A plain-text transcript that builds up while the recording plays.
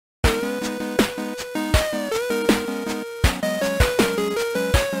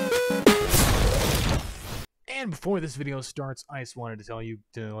And before this video starts, I just wanted to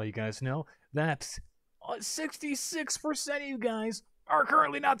let you guys know that 66% of you guys are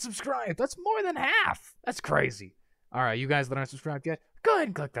currently not subscribed. That's more than half. That's crazy. All right, you guys that aren't subscribed yet, go ahead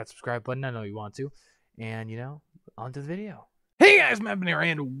and click that subscribe button. I know you want to. And, on to the video. Hey guys, Matt here,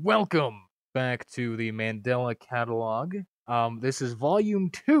 and welcome back to the Mandela Catalogue. This is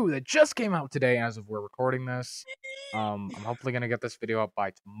Volume 2 that just came out today as of we're recording this. I'm hopefully going to get this video up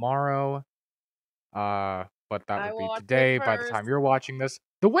by tomorrow. But that would be today by the time you're watching this.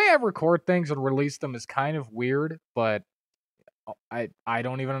 The way I record things and release them is kind of weird, but I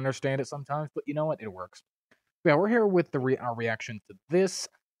don't even understand it sometimes. But you know what? It works. Yeah, we're here with our reaction to this.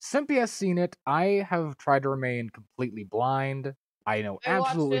 Simpy has seen it. I have tried to remain completely blind. I know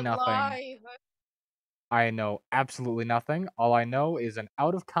absolutely nothing. Live. I know absolutely nothing. All I know is an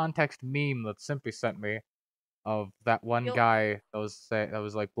out-of-context meme that Simpy sent me of that one guy that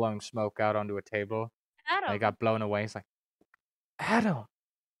was like blowing smoke out onto a table. Adam. And he got blown away. He's like, Adam.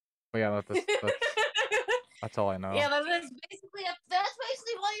 But yeah, that's all I know. Yeah, that's basically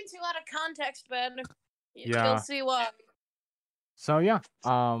Volume 2 out of context, Ben. Yeah. You'll see why. So yeah,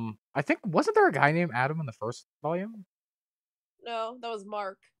 I think wasn't there a guy named Adam in the first volume? No, that was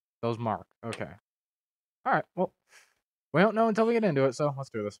Mark. That was Mark. Okay. All right. Well, we don't know until we get into it. So let's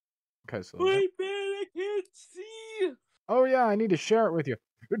do this. Okay. So. Wait, Ben, I can't see. Oh yeah, I need to share it with you.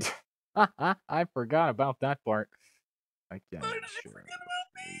 I forgot about that part. I can't. Why did you forget about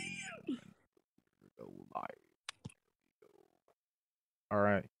me? All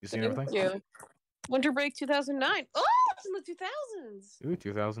right. You seen everything? Yeah. Winter Break 2009. Oh, it's in the 2000s. Ooh,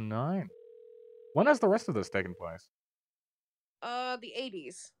 2009. When has the rest of this taken place? The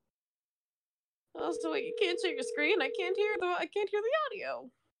 80s. Oh, so wait, you can't share your screen. I can't hear the audio.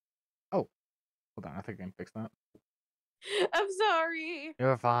 Oh, hold on. I think I can fix that. I'm sorry.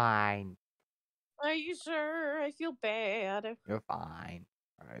 You're fine. Are you sure? I feel bad. You're fine.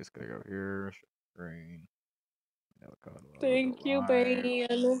 All right, just gonna go here. Screen. Thank you,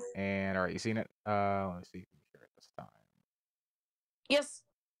 Ben. And all right, you seen it? Let me see if you can share it this time. Yes.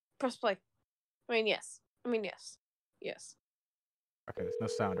 Press play. Yes. Yes. Okay, there's no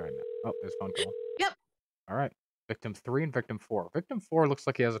sound right now. Oh, there's phone call. Yep. All right. Victim 3 and Victim 4. Victim 4 looks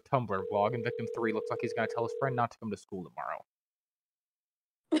like he has a Tumblr blog, and Victim 3 looks like he's gonna tell his friend not to come to school tomorrow.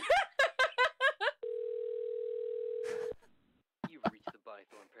 You've reached the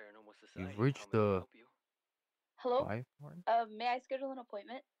Bythorn Paranormal Society. You've reached the... Hello? Bythorn? May I schedule an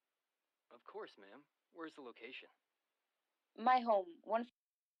appointment? Of course, ma'am. Where's the location? My home.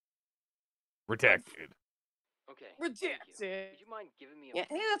 Redacted. Okay. Redacted. Would you mind giving me a... Yeah,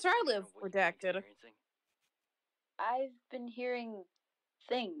 hey, that's where I live. Redacted. I've been hearing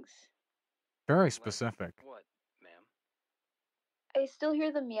things. Very specific. What, ma'am? I still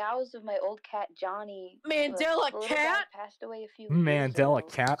hear the meows of my old cat, Johnny. Mandela the Cat? Passed away a few Mandela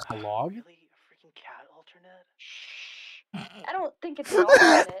years ago. Catalogue? Really? A freaking cat alternate? I don't think it's an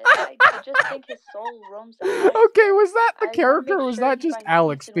alternate. I just think his soul roams around. Okay, was that the I character, wanna or make was sure that he just finds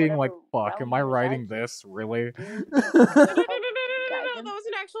Alex peace in being like, whatever fuck, am realm I he writing resides this? Really? No, that was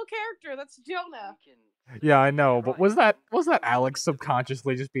an actual character. That's Jonah. Yeah, I know, but was that Alex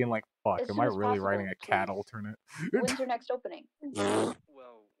subconsciously just being like, fuck, As am soon I as really possible, writing a cat please. alternate? When's your next opening? Well,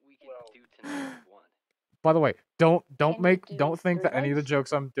 we can do tonight if you want. By the way, don't Can you do think that any of the Thursdays?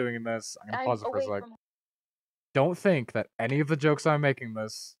 jokes I'm doing in this, I'm gonna pause it for a away sec. from Don't think that any of the jokes I'm making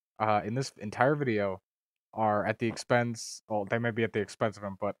this, in this entire video, are at the expense, well, they may be at the expense of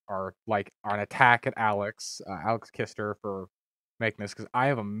him, but are an attack at Alex Kister for making this, because I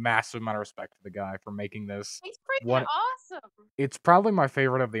have a massive amount of respect for the guy for making this. He's pretty awesome. It's probably my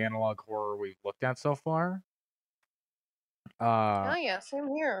favorite of the analog horror we've looked at so far. Oh yeah, same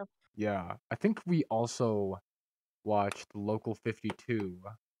here. Yeah, I think we also watched Local 52,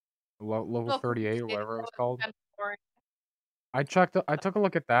 Local 38, or whatever it was called. I took a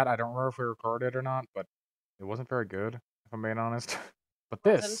look at that. I don't remember if we recorded it or not, but it wasn't very good, if I'm being honest. But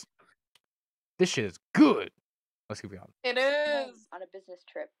this shit is good. Let's keep going. It is. on a business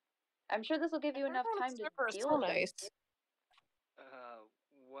trip. I'm sure this will give you enough time to deal so with nice. it.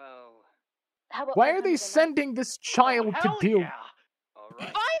 Well... How about Why are they $500 a night? sending this child to deal? Yeah. All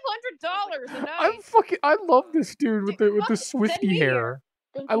right. $500 a night. I love this dude with the Send swifty me hair.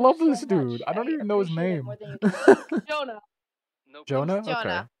 Thank I you love so this dude. much. I don't even know his appreciate it name. more than you can think. Jonah. No Jonah? problem. Okay.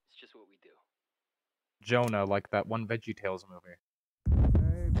 Jonah. It's just what we do. Jonah, like that one VeggieTales movie.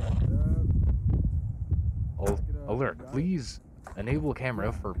 Alert, please enable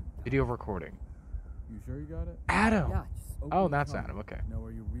camera for video recording. You sure you got it? Adam! Yeah, just open Oh, the that's trunk. Adam, okay. No,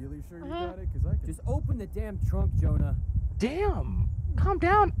 are you really sure you got it? Because I can... Just open the damn trunk, Jonah. Damn! Calm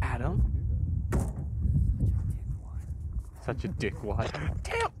down, Adam. Such a dickwad.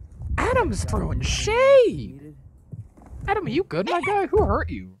 Damn! Adam's throwing shade! Adam, are you good, my guy? Who hurt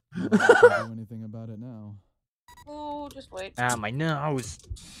you? I can't do anything about it now. Oh, just wait. Ah, my nose.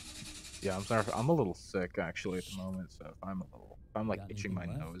 Yeah, I'm sorry. I'm a little sick actually at the moment, so if I'm like Got itching my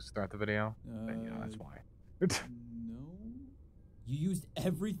anything left? nose throughout the video, then yeah, that's why. No. You used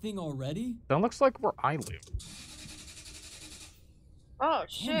everything already? That looks like where I live. Oh Damn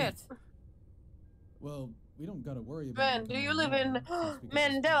shit. it. Well, we don't gotta worry about. Ben, it do coming you live in tomorrow, since we got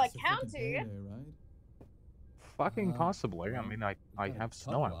this Mandela massive frickin' County? payday, right? Fucking possibly. I mean, I We've got a have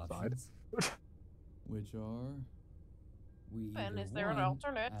snow couple outside. options. Which are. We Ben, either is there an one,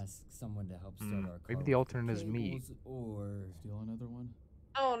 alternate? ask someone to help start our Maybe car the with alternate is me. cables, or Steal another one?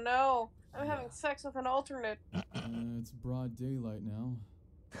 Oh no, I'm Yeah. having sex with an alternate. It's broad daylight now.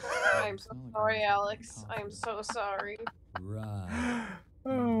 I'm It's so not like sorry, I'm Alex. I'm confident. so sorry. right.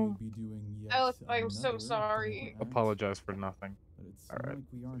 We'd be doing yet Alex, I'm so another sorry. violent act, Apologize for nothing. But it's All not right. like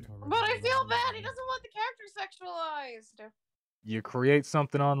we aren't already But I feel around bad. He here. doesn't want the character sexualized. You create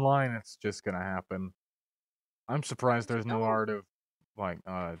something online, it's just gonna happen. I'm surprised there's no Oh. art of like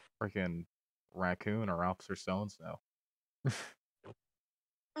freaking raccoon or officer so and so.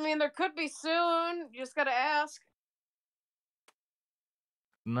 I mean, there could be soon. You just gotta ask.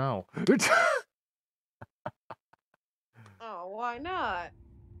 No. Oh, why not?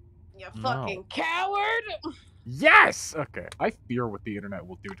 You No. fucking coward! Yes. Okay. I fear what the internet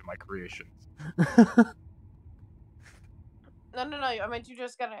will do to my creations. No, I meant you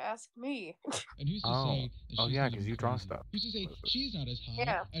just gotta ask me. And who's to Oh. say that Oh she's yeah, not 'cause even you draw crazy? stuff. Who's to say she's not as hot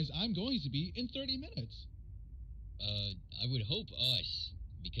Yeah. as I'm going to be in 30 minutes? I would hope us,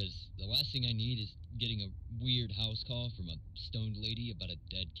 because the last thing I need is getting a weird house call from a stoned lady about a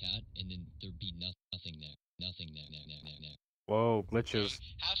dead cat, and then there'd be nothing there. Nothing there. Whoa, glitches.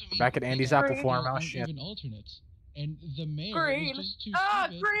 Half of We're me back at thinks Andy's that apple Green. farm. there Oh aren't shit. even alternates. And the mayor Green. was just too Ah,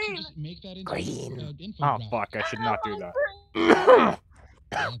 stupid green. to just make that into Green. an Oh infographic. fuck! I should not do that. Yeah,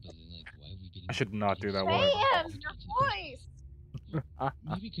 but then, like, why have we been... I should not do that. Man, Why? your voice!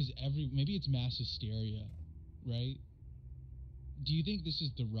 Maybe because maybe it's mass hysteria, right? Do you think this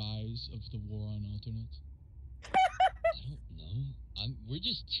is the rise of the war on alternates? I don't know. We're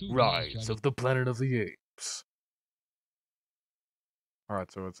just two guys Rise driving... of the Planet of the Apes. All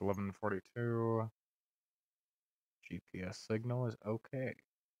right, so it's 11:42. GPS signal is okay.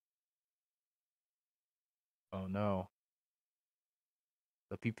 Oh no.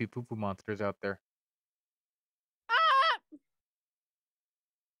 The pee pee poo poo monster's out there.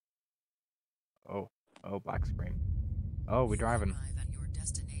 Oh, black screen. Oh, we driving.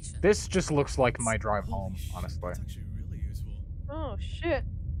 This just looks like my drive home, honestly. That's actually really useful. Oh shit.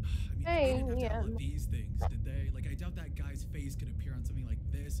 I mean, Hey, they didn't have to yeah. upload these things, did they? Like, I doubt that guy's face could appear on something like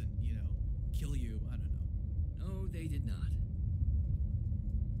this and, kill you. I don't know. No, they did not.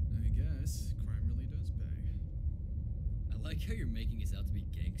 I guess crime really does pay. I like how you're making us out to be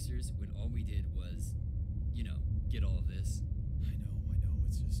gangsters when all we did was, get all of this. I know.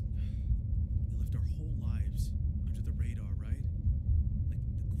 It's just we lived our whole lives under the radar, right? Like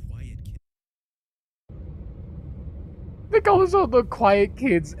the quiet kid. They call us all the quiet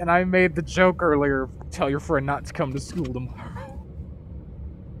kids, and I made the joke earlier. Tell your friend not to come to school tomorrow.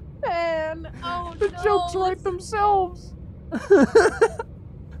 Man, oh The no. jokes write themselves.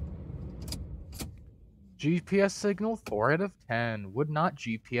 GPS signal 4 out of 10. Would not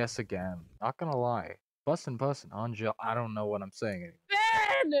GPS again. Not gonna lie. Bussin' on Jill. I don't know what I'm saying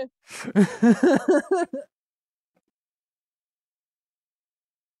Ben! anymore.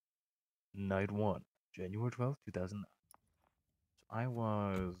 Night 1, January 12th, 2009.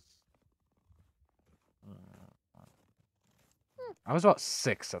 So I was about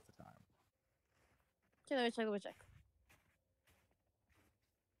 6 at the time. Let me check.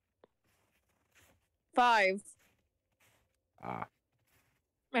 5. Ah,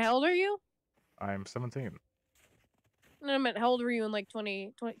 How old are you? I'm 17. No, I meant how old were you in like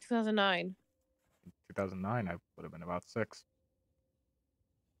 2009? 2009, I would have been about 6.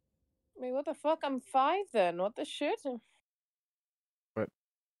 Wait, what the fuck? I'm 5 then. What the shit?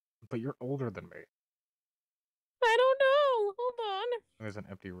 But you're older than me. I don't know. Hold on. There's an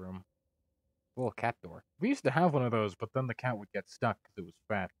empty room. Little cat door. We used to have one of those, but then the cat would get stuck because it was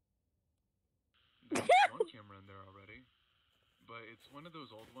fat. There's one camera in there already, but it's one of those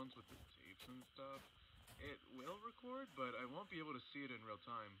old ones with the tapes and stuff. It will record, but I won't be able to see it in real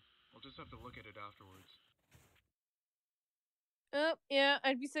time. I'll just have to look at it afterwards. Oh, yeah,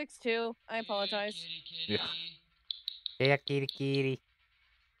 I'd be 6 too. I apologize. Yeah. Yeah, kitty.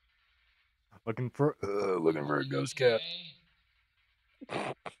 Looking for a ghost cat.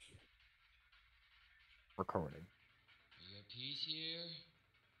 Recording. is here.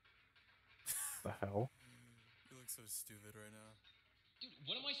 The hell? You look so stupid right now. Dude,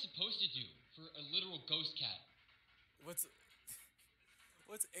 what am I supposed to do for a literal ghost cat? What's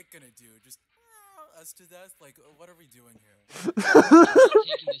it gonna do? Just us to death? Like, what are we doing here? I'm taking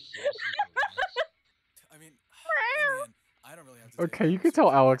this seriously for once. I mean, in the end, I don't really have to. Okay, you can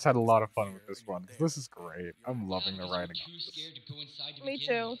tell Alex had a lot of fun with this one. 'Cause this is great. I'm loving the Yeah, because writing you're on too this. scared to go inside to Me begin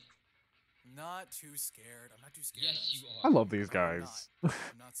too. with. Not too scared. I'm not too scared. Yes, you I are. love these I'm guys. not.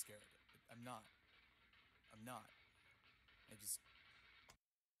 I'm not scared. I'm not. I'm not.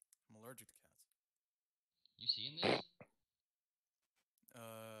 I'm allergic to cats. You seeing this? The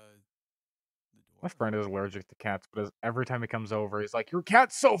door. My friend is allergic to cats, but every time he comes over, he's like, "Your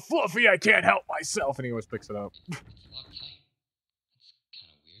cat's so fluffy, I can't help myself," and he always picks it up. It's locked tight. That's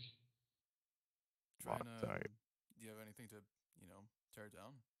kind of weird. Trying to. Tight. Do you have anything to, tear it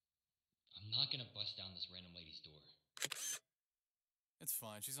down? I'm not gonna bust down this random lady's door. It's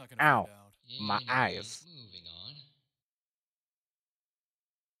fine. She's not gonna Ow. find out. My Anyway, eyes. Moving on.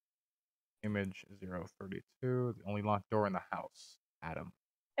 Image 032. The only locked door in the house. Adam.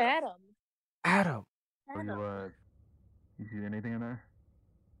 Adam. Adam. You see anything in there?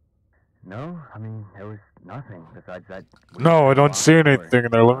 No, I mean, there was nothing besides that. No, I don't see anything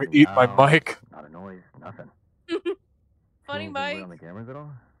in there. Let me eat my mic. Not a noise, nothing. Funny Anything weird Mike. on the cameras at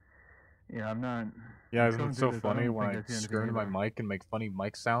all? Yeah, I'm not. Yeah, I'm isn't going it through so this, funny don't when think I I see anything scream into my either. mic and make funny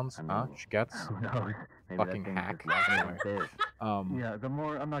mic sounds? I Huh? mean, Schgetz? Who knows? Maybe Fucking that thing's hack. just walking Anyway. downstairs. Yeah, the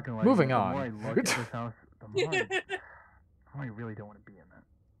more I'm not gonna lie. Moving to you, on. The more I look at this house, the more I really don't want to be in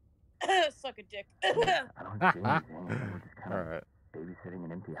that. Suck a dick. I don't see anything. We're just kind of Alright. babysitting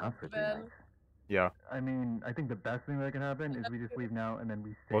an empty house for 3 Ben. nights. Yeah. I mean, I think the best thing that can happen is we just leave now and then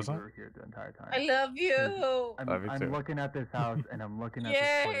we stay What was that? over here the entire time. I love you. Love you too. I'm looking at this house and I'm looking at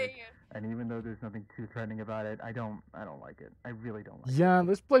this place, Yay. and even though there's nothing too threatening about it, I don't like it. I really don't like it. Yeah,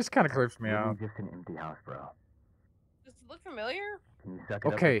 this place kind of creeps me Maybe out. just an empty house, bro. Does it look familiar? Can you suck it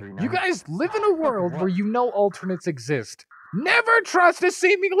up Okay, for 3 you nights? guys live in a world where you know alternates exist. Never trust a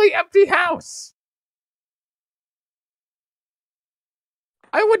seemingly empty house.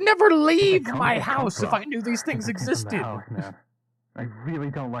 I would never leave my house if I knew these things From the existed. house, man. I really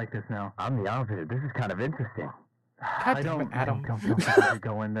don't like this now. I'm the opposite. This is kind of interesting. God I damn don't, it, Adam. don't think I should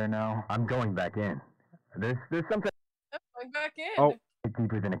go in there now. I'm going back in. There's something I'm going back in. Oh.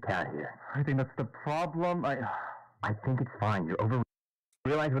 deeper than a cat here. I think that's the problem. I think it's fine. You're over.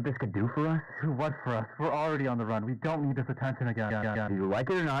 Realize what this could do for us? Do what for us? We're already on the run. We don't need this attention again. Do you like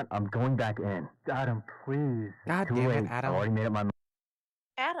it or not? I'm going back in. Adam, please. God Too damn late. it, I Adam. already made up my mind.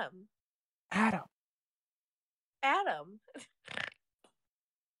 Adam. Adam. Adam.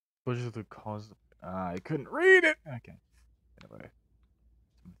 What is the cause? I couldn't read it. Okay. Anyway.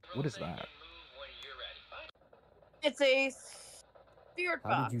 What is that? It's a spirit How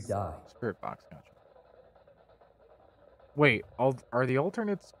box. did you die? Spirit box, gotcha. Wait, are the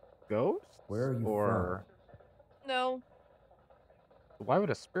alternates ghosts? Where are you Or No. why would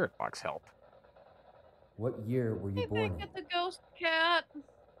a spirit box help? What year were you I born think in? it's a ghost cat.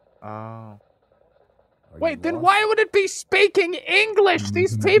 Oh. Are you Wait, then lost? why would it be speaking English?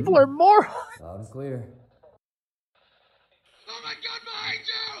 These people are morons. Loud and clear. Oh my God, behind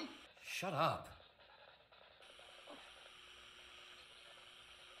you! Shut up.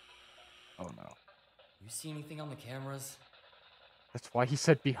 Oh no. You see anything on the cameras? That's why he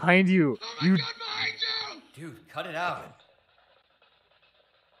said behind you. Oh my You. God, behind you! Dude, cut it out.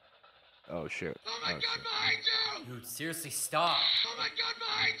 Oh shit. Oh my God, shit. behind you! Dude, seriously, stop. Oh my God,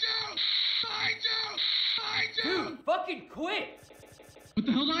 behind you! Behind you! Behind you! Dude, fucking quit. What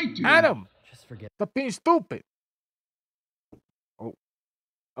the hell did I do? Adam, Just forget. stop being stupid. Oh.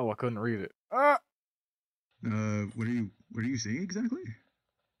 Oh, I couldn't read it. Ah. What are you saying exactly?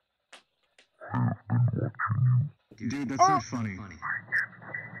 Dude, that's not funny.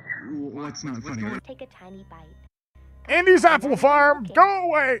 What's not funny? Take a tiny bite. Andy's apple farm, go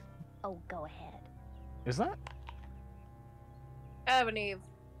away. Oh, go ahead. Is that? Adam and Eve.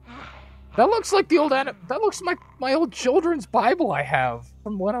 That looks like the old that looks like my old children's Bible I have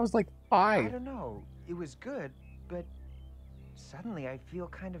from when I was like I 5. don't know. It was good, but suddenly I feel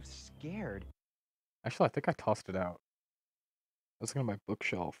kind of scared. Actually, I think I tossed it out. I was looking at my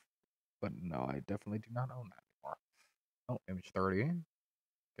bookshelf, but no, I definitely do not own that anymore. Oh, image 30.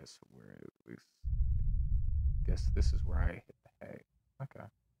 Guess this is where I hit the hay. Okay.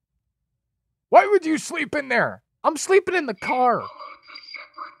 Why would you sleep in there? I'm sleeping in the car.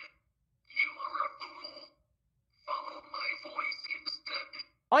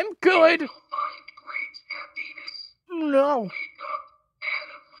 I'm good. No.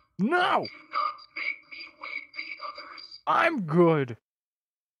 No. I'm good.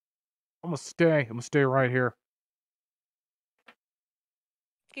 I'm gonna stay right here.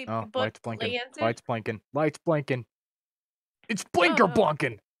 Keep Oh, your butt lights blinking. planted. Lights blinking. Lights blinking. It's blinker no.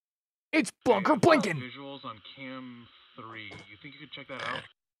 blinking. It's blinker blinking. Visuals on cam 3. You think you could check that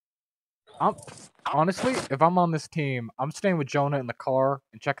out? Honestly, if I'm on this team, I'm staying with Jonah in the car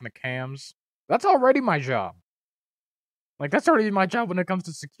and checking the cams. That's already my job. Like, that's already my job when it comes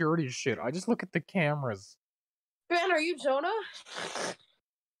to security shit. I just look at the cameras. Man, are you Jonah?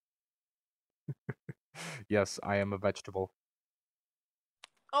 Yes, I am a vegetable.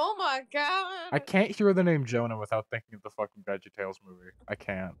 Oh my god. I can't hear the name Jonah without thinking of the fucking VeggieTales movie. I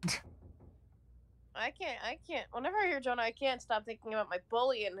can't. I can't. Whenever I hear Jonah, I can't stop thinking about my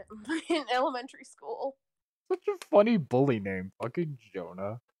bully in elementary school. Such a funny bully name. Fucking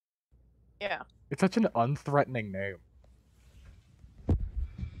Jonah. Yeah. It's such an unthreatening name.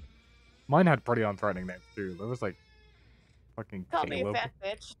 Mine had pretty unthreatening names too. There was like fucking Call me a Caleb. fat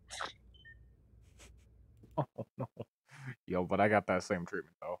bitch. Oh no. Yo, but I got that same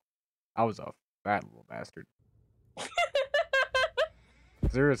treatment though. I was a fat little bastard.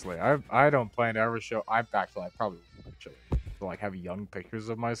 Seriously, I don't plan to ever show. I probably will show to like have young pictures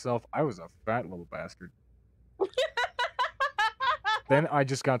of myself. I was a fat little bastard. Then I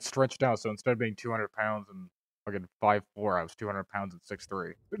just got stretched out, so instead of being 200 pounds and fucking 5'4", I was 200 pounds and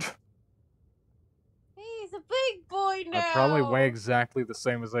 6'3". He's a big boy now. I probably weigh exactly the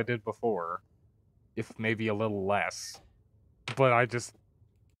same as I did before, if maybe a little less. But I just.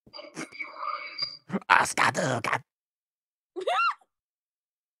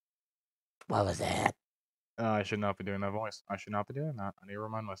 What was that? I should not be doing that voice. I should not be doing that. I need to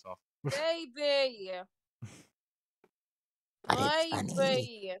remind myself. Baby.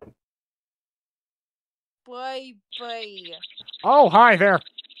 Baby. Baby. Oh, hi there.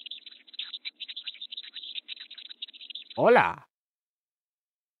 Hola.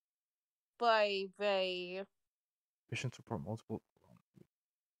 Baby. Patient support multiple.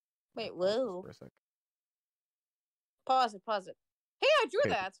 Wait, whoa. For a sec. Pause it. Hey, I drew Okay.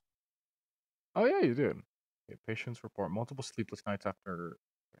 that. Oh yeah, you did. Okay, patients report multiple sleepless nights after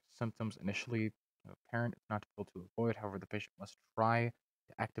symptoms initially apparent, if not difficult to avoid. However, the patient must try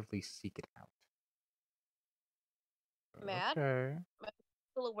to actively seek it out. Mad? Okay.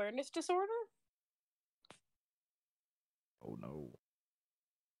 Mental awareness disorder? Oh no.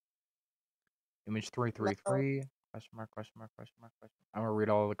 Image 333. Question mark, question mark, question mark, question mark. I'm gonna read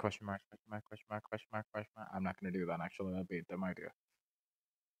all the question marks, question mark, question mark, question mark, question mark. I'm not gonna do that actually, that'd be a dumb idea.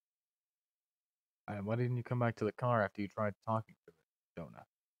 Why didn't you come back to the car after you tried talking to it, Jonah?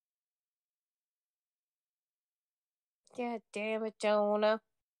 God damn it, Jonah.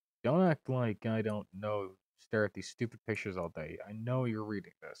 Don't act like I don't know. Stare at these stupid pictures all day. I know you're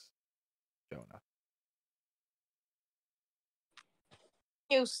reading this, Jonah.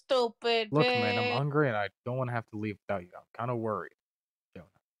 You stupid Look, bitch. man, I'm hungry and I don't want to have to leave without you. I'm kind of worried, Jonah.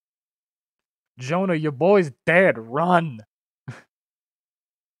 Jonah, your boy's dead. Run!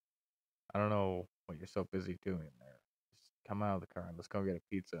 I don't know what you're so busy doing there. Just come out of the car and let's go get a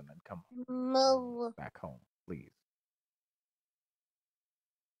pizza and then come No. back home, please.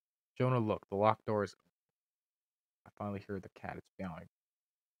 Jonah, look, the locked door is open. I finally hear the cat. It's meowing.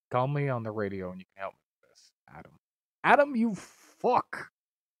 Call me on the radio and you can help me with this. Adam. Adam, you fuck!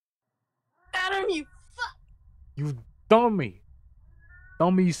 Adam, you fuck! You dummy!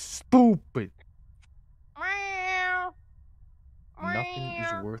 Dummy stupid! Meow. Nothing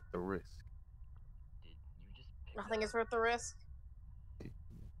is Meow. worth the risk. Nothing is worth the risk. What's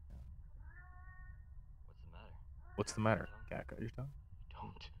the matter? What's the matter? Cat, cut your tongue?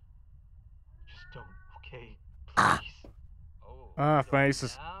 Don't. Just don't, okay? Please. Ah, So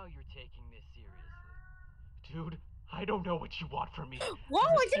faces. now you're taking this seriously. Dude, I don't know what you want from me. Whoa,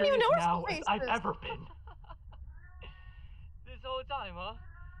 I'm I as didn't even serious notice now the as I've faces. ever been. This whole time, huh?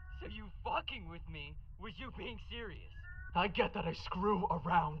 So you fucking with me was you being serious? I get that I screw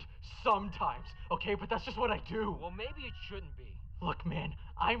around sometimes, okay? But that's just what I do. Well, maybe it shouldn't be. Look, man,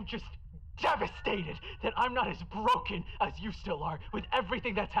 I'm just devastated that I'm not as broken as you still are with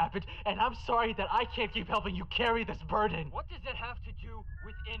everything that's happened, and I'm sorry that I can't keep helping you carry this burden. What does it have to do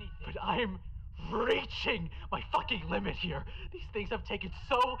with anything? But I'm reaching my fucking limit here. These things have taken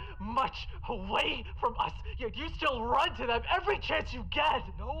so much away from us, yet you still run to them every chance you get.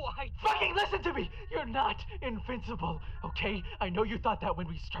 No, I don't. Fucking listen to me. You're not invincible, okay? I know you thought that when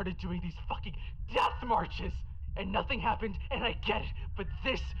we started doing these fucking death marches. And nothing happened, and I get it. But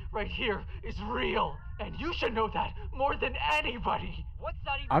this right here is real. And you should know that more than anybody. What's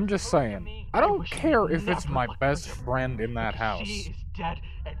that even I'm just supposed to saying, mean? I don't wish care you if it's never my looked best at her. friend in that She house. is dead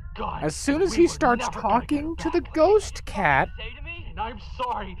and guy. As soon and as we he were starts never gonna get talking her to the back. ghost cat, Say to me, and I'm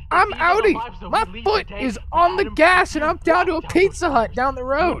sorry. but I'm these are the outie. lives that My we lead foot today, is but on the Adam, gas if and you I'm down to a walked down those Pizza Hut stairs, down the You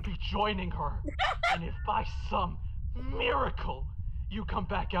road. would be joining her. And if by some miracle you come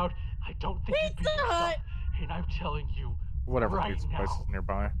back out, I don't think you'd be Pizza yourself. Hut. And I'm telling you Whatever right pizza now, place is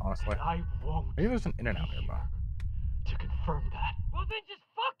nearby, honestly. that I won't Maybe there's an be In-N-Out nearby. here to confirm that. Well, then just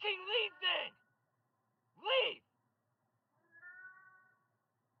fucking leave then! Leave!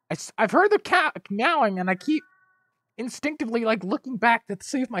 I've heard the cat meowing, and I keep instinctively like looking back to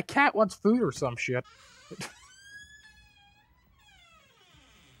see if my cat wants food or some shit.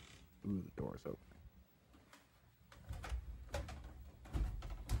 Ooh, the door's open.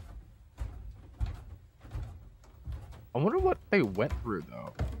 I wonder what they went through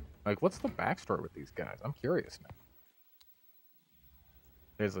though. Like, what's the backstory with these guys? I'm curious now.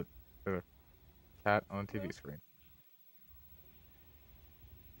 There's a cat on the TV screen.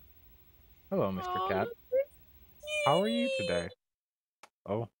 Hello, Mr. Cat. How are you today?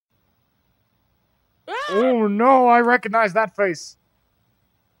 Oh. Oh no, I recognize that face.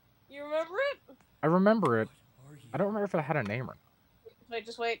 You remember it? I remember it. I don't remember if it had a name or not.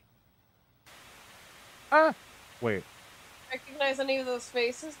 Just wait. Wait. Recognize any of those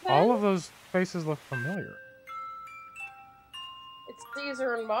faces then? All of those faces look familiar. It's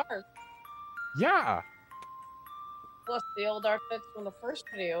Caesar and Mark. Yeah. Plus the old architects from the first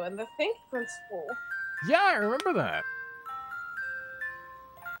video and the Think Principle. Yeah, I remember that.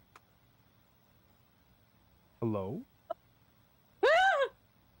 Hello?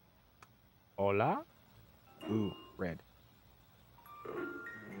 Hola? Ooh, red.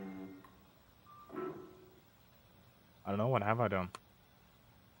 I don't know, what have I done?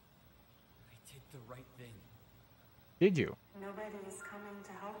 I did the right thing. Did you? Nobody's coming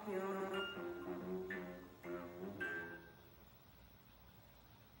to help you.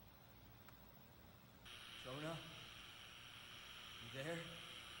 Jonah? You there?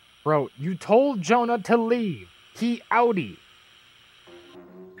 Bro, you told Jonah to leave. He outie.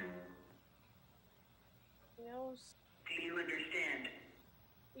 He knows. Do you understand?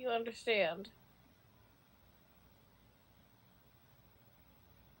 You understand.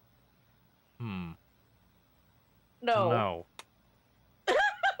 No. No.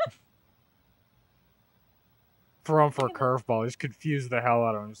 Throw him for a curveball. Just confuse the hell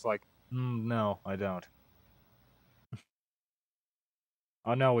out of him. Just like, no, I don't.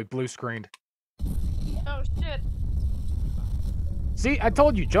 Oh no, we blue screened. Oh shit. See, I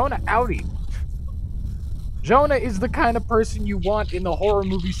told you, Jonah outie. Jonah is the kind of person you want in the horror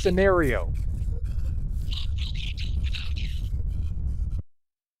movie scenario.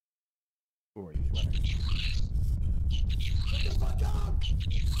 Who are you, Jonah?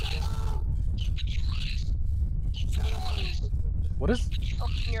 What is...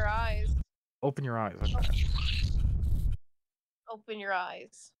 Open your eyes. Open your eyes. Okay. Open your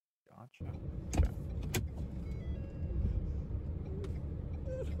eyes. Gotcha. Okay.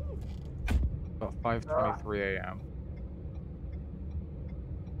 About 5:23 a.m.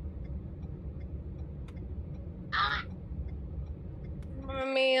 My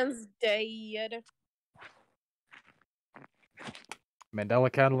man's dead.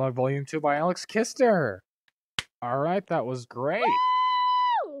 Mandela Catalogue Volume 2 by Alex Kister. Alright, that was great.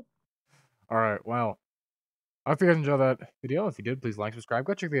 Alright, well. I hope you guys enjoyed that video. If you did, please like, subscribe,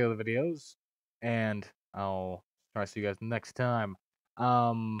 go check the other videos. And I'll try to see you guys next time.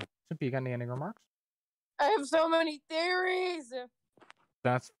 Simpy, you got any ending remarks? I have so many theories.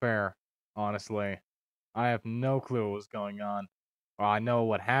 That's fair, honestly. I have no clue what was going on. Well, I know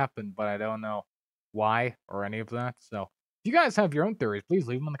what happened, but I don't know why or any of that. So, if you guys have your own theories, please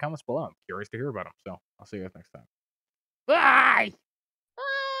leave them in the comments below. I'm curious to hear about them. So, I'll see you guys next time. Bye!